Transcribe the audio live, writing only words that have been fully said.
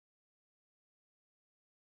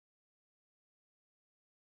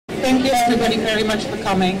Thank you everybody very much for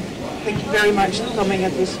coming. Thank you very much for coming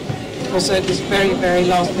at this, also at this very, very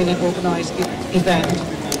last minute organised event.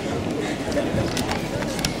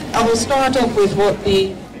 I will start off with what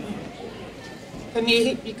the,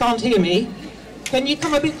 you can't hear me? Can you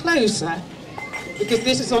come a bit closer? Because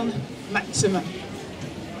this is on maximum.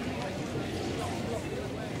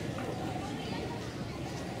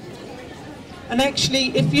 And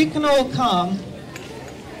actually, if you can all come,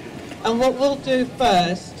 and what we'll do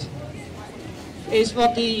first is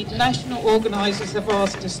what the national organisers have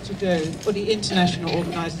asked us to do, or the international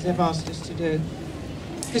organisers have asked us to do.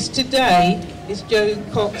 Because today is Joe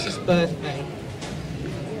Cox's birthday.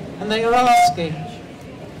 And they are asking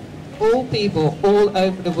all people all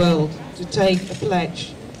over the world to take a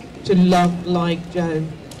pledge to love like Joe.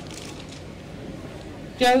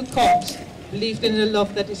 Joe Cox believed in a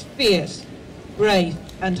love that is fierce, brave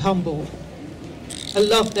and humble. A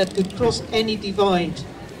love that could cross any divide.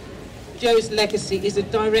 Joe's legacy is a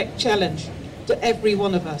direct challenge to every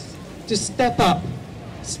one of us to step up,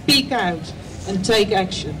 speak out and take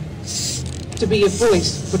action, to be a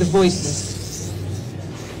voice for the voiceless.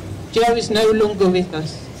 Joe is no longer with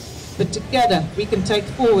us, but together we can take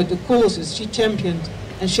forward the causes she championed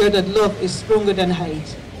and show that love is stronger than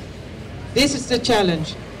hate. This is the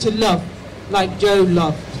challenge, to love like Joe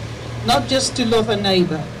loved. Not just to love a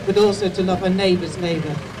neighbour, but also to love a neighbour's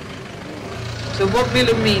neighbour. So what will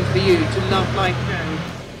it mean for you to love like Joe?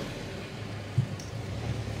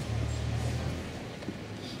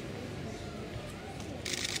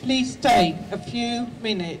 Please take a few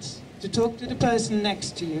minutes to talk to the person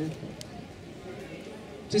next to you,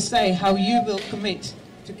 to say how you will commit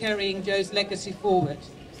to carrying Joe's legacy forward.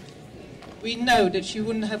 We know that she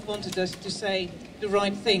wouldn't have wanted us to say the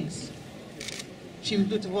right things. She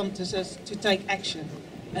would have wanted us to take action.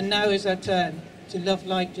 And now is our turn to love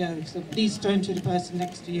like Joe. So please turn to the person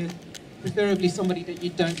next to you, preferably somebody that you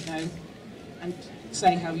don't know, and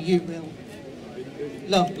say how you will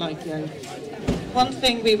love like Joe. One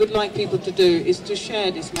thing we would like people to do is to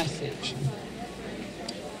share this message,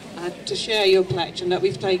 to share your pledge, and that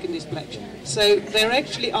we've taken this pledge. So they're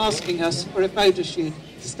actually asking us for a photo shoot,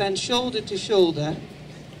 to stand shoulder to shoulder,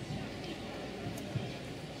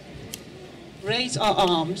 raise our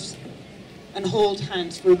arms and hold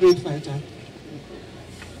hands for a group photo.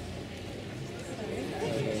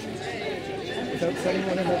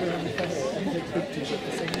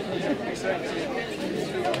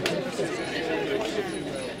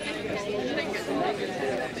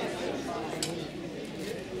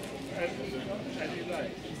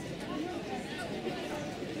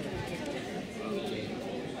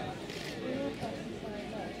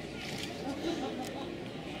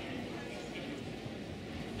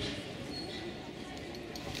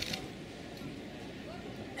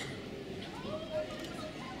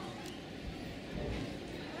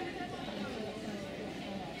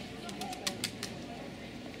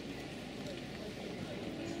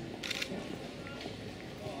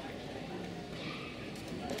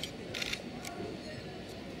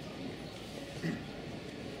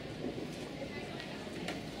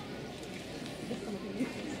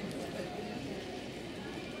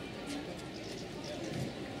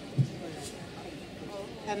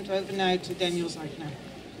 Hand over now to Daniel Zeichner.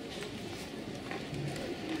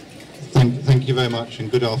 Thank you very much, and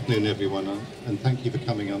good afternoon, everyone, and thank you for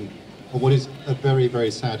coming on what is a very, very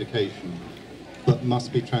sad occasion, but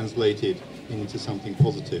must be translated into something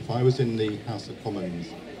positive. I was in the House of Commons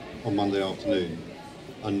on Monday afternoon,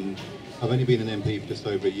 and I've only been an MP for just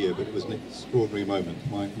over a year, but it was an extraordinary moment.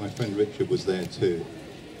 My friend Richard was there too,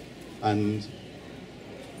 and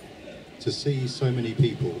to see so many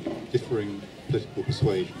people, differing political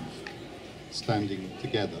persuasions, standing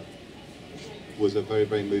together was a very,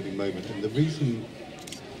 very moving moment. And the reason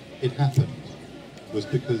it happened was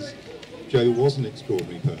because Jo was an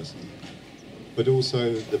extraordinary person, but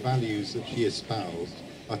also the values that she espoused,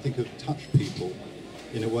 I think, have touched people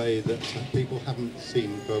in a way that people haven't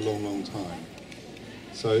seen for a long, long time.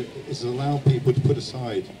 So it's allowed people to put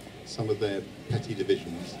aside some of their petty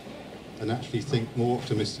divisions and actually think more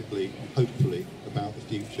optimistically and hopefully about the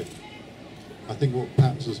future. I think what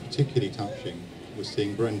perhaps was particularly touching was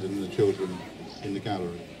seeing Brendan and the children in the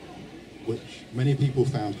gallery, which many people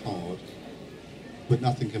found hard, but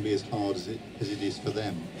nothing can be as hard as it is for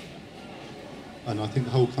them. And I think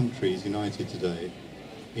the whole country is united today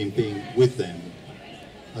in being with them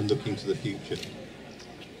and looking to the future.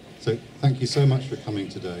 So thank you so much for coming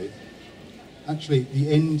today. Actually,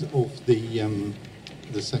 the end of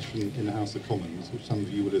the session in the House of Commons, which some of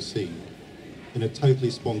you would have seen, in a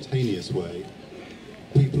totally spontaneous way,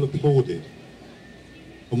 people applauded.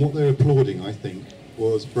 And what they're applauding, I think,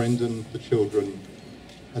 was Brendan, the children,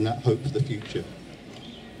 and that hope for the future.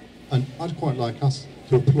 And I'd quite like us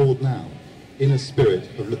to applaud now, in a spirit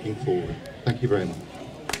of looking forward. Thank you very much.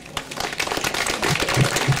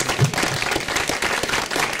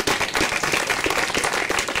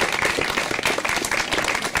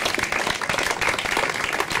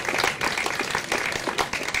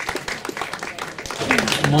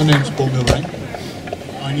 My name's Paul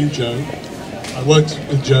Milray. I knew Joe. I worked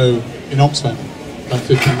with Joe in Oxfam about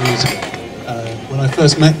 15 years ago. When I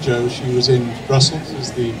first met Joe, she was in Brussels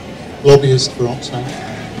as the lobbyist for Oxfam.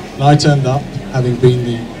 And I turned up, having been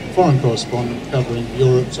the foreign correspondent covering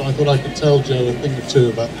Europe, so I thought I could tell Joe a thing or two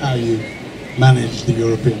about how you manage the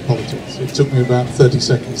European politics. It took me about 30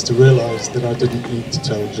 seconds to realise that I didn't need to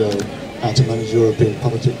tell Joe how to manage European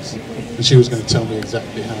politics, and she was going to tell me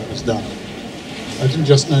exactly how it was done. I didn't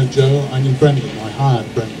just know Joe, I knew Brendan. I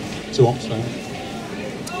hired Brendan to Oxfam,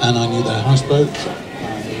 and I knew their houseboat,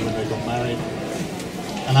 I knew when they got married.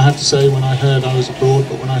 And I have to say, when I heard I was abroad,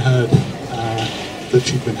 but when I heard that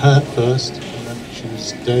she'd been hurt first, and then she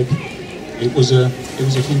was dead, it was a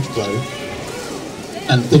huge blow.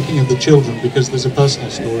 And thinking of the children, because there's a personal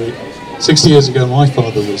story. 60 years ago, my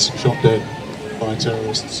father was shot dead by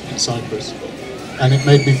terrorists in Cyprus, and it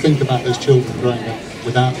made me think about those children growing up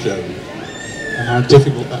without Joe, and how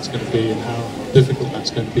difficult that's going to be, and how difficult that's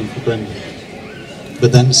going to be for Brendan.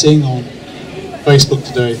 But then seeing on Facebook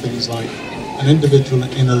today things like an individual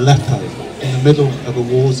in Aleppo, in the middle of a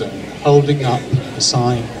war zone, holding up a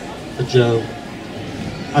sign for Joe,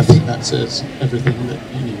 I think that says everything that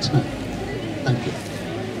you need to know. Thank you.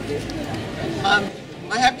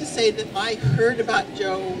 I have to say that I heard about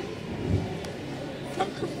Joe from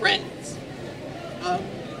her friends,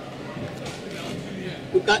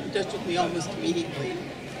 who got in touch with me almost immediately,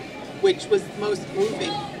 which was the most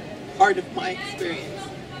moving part of my experience,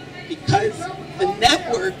 because the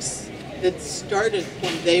networks that started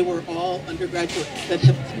when they were all undergraduates that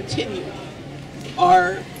have continued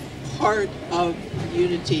are part of the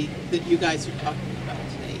unity that you guys are talking about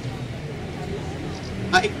today.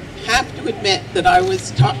 I have to admit that I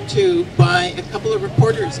was talked to by a couple of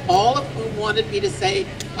reporters, all of whom wanted me to say,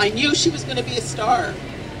 I knew she was going to be a star.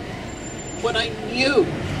 What I knew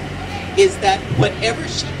is that whatever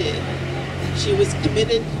she did, she was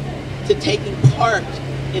committed to taking part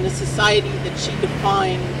in a society that she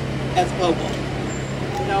defined as global.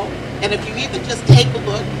 You know, and if you even just take a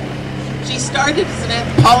look, she started as an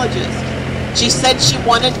anthropologist. She said she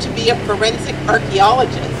wanted to be a forensic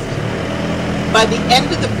archaeologist. By the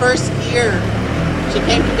end of the first year, she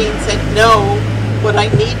came to me and said, no, what I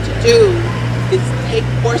need to do is take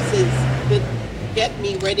courses that get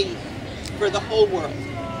me ready for the whole world.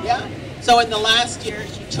 Yeah? So in the last year,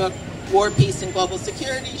 she took War, Peace, and Global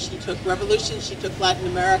Security. She took Revolution. She took Latin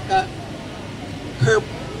America. Her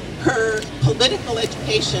political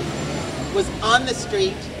education was on the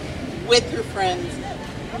street with her friends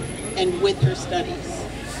and with her studies.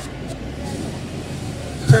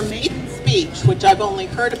 Her maiden speech, which I've only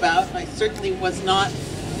heard about, I certainly was not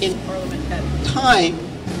in Parliament at the time,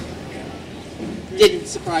 didn't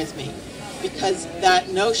surprise me, because that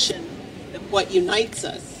notion that what unites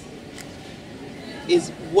us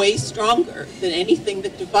is way stronger than anything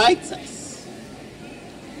that divides us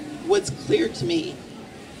was clear to me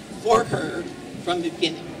for her from the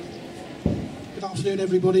beginning. Good afternoon,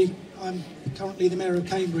 everybody. I'm currently the Mayor of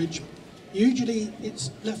Cambridge. Usually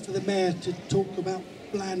it's left for the Mayor to talk about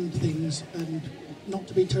bland things and not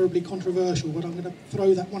to be terribly controversial, but I'm going to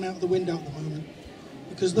throw that one out the window at the moment.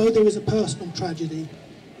 Because though there was a personal tragedy,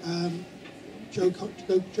 Joe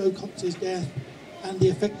Cox's death and the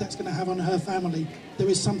effect that's going to have on her family, there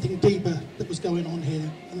is something deeper that was going on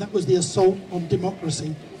here, and that was the assault on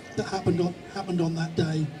democracy that happened on that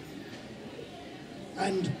day.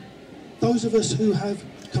 And those of us who have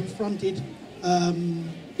confronted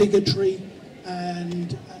bigotry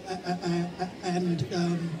and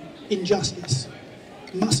injustice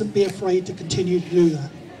mustn't be afraid to continue to do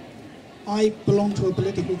that. I belong to a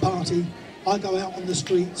political party. I go out on the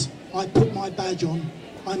streets. I put my badge on.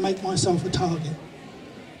 I make myself a target.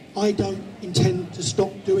 I don't intend to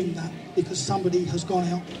stop doing that because somebody has gone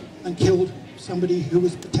out and killed somebody who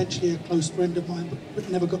was potentially a close friend of mine but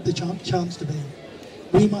never got the chance to be.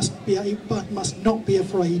 We must not be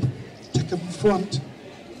afraid to confront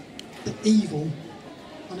the evil,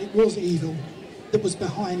 and it was evil, that was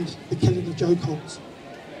behind the killing of Joe Cox.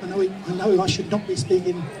 I know I should not be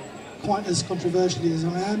speaking quite as controversially as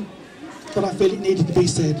I am, but I feel it needed to be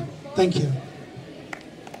said. Thank you.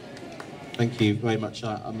 Thank you very much.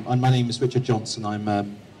 My name is Richard Johnson. I'm a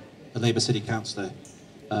Labour City Councillor,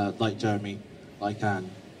 like Jeremy, like Anne.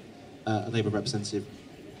 a Labour representative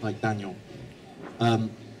like Daniel.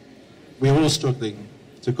 We are all struggling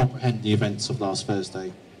to comprehend the events of last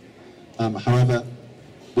Thursday. However,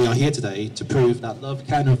 we are here today to prove that love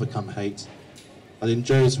can overcome hate, but in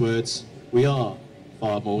Joe's words, we are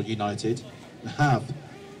far more united and have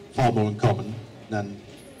far more in common than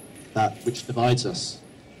that which divides us.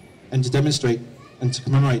 And to demonstrate and to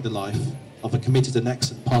commemorate the life of a committed and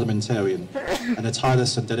excellent parliamentarian and a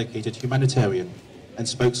tireless and dedicated humanitarian and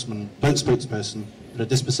spokesperson for the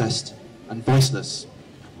dispossessed and voiceless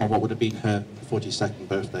on what would have been her 42nd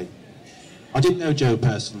birthday. I didn't know Jo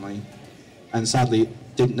personally, and sadly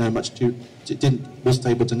wasn't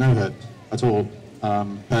able to know her at all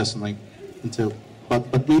personally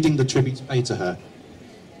but reading the tributes paid to her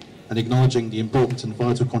and acknowledging the important and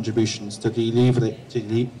vital contributions to the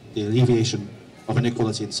alleviation of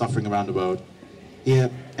inequality and suffering around the world, here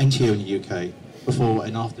and here in the UK, before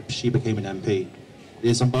and after she became an MP, it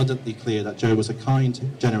is abundantly clear that Jo was a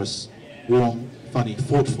kind, generous, warm, funny,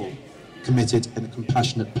 thoughtful, committed and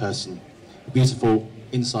compassionate person, beautiful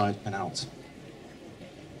inside and out.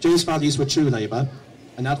 Jo's values were true Labour,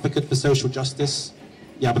 an advocate for social justice,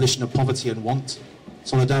 the abolition of poverty and want,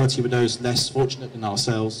 solidarity with those less fortunate than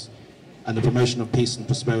ourselves, and the promotion of peace and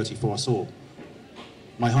prosperity for us all.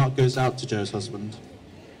 My heart goes out to Jo's husband,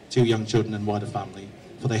 2 young children and wider family,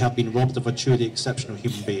 for they have been robbed of a truly exceptional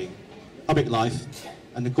human being. Public life,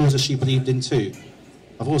 and the causes she believed in too,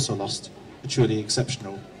 have also lost a truly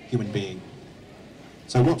exceptional human being.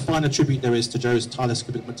 So what finer tribute there is to Jo's tireless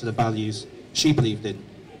commitment to the values she believed in,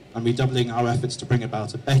 and redoubling our efforts to bring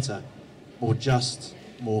about a better, more just,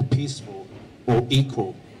 more peaceful, more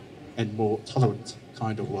equal, and more tolerant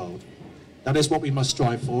kind of world. That is what we must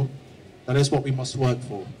strive for. That is what we must work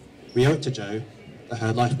for. We owe it to Jo that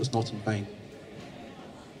her life was not in vain.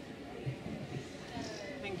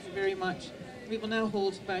 Thank you very much. We will now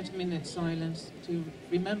hold about a minute's silence to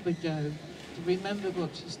remember Jo, to remember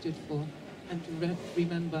what she stood for, and to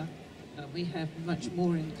remember that we have much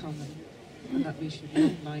more in common and that we should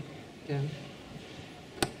look like Jo.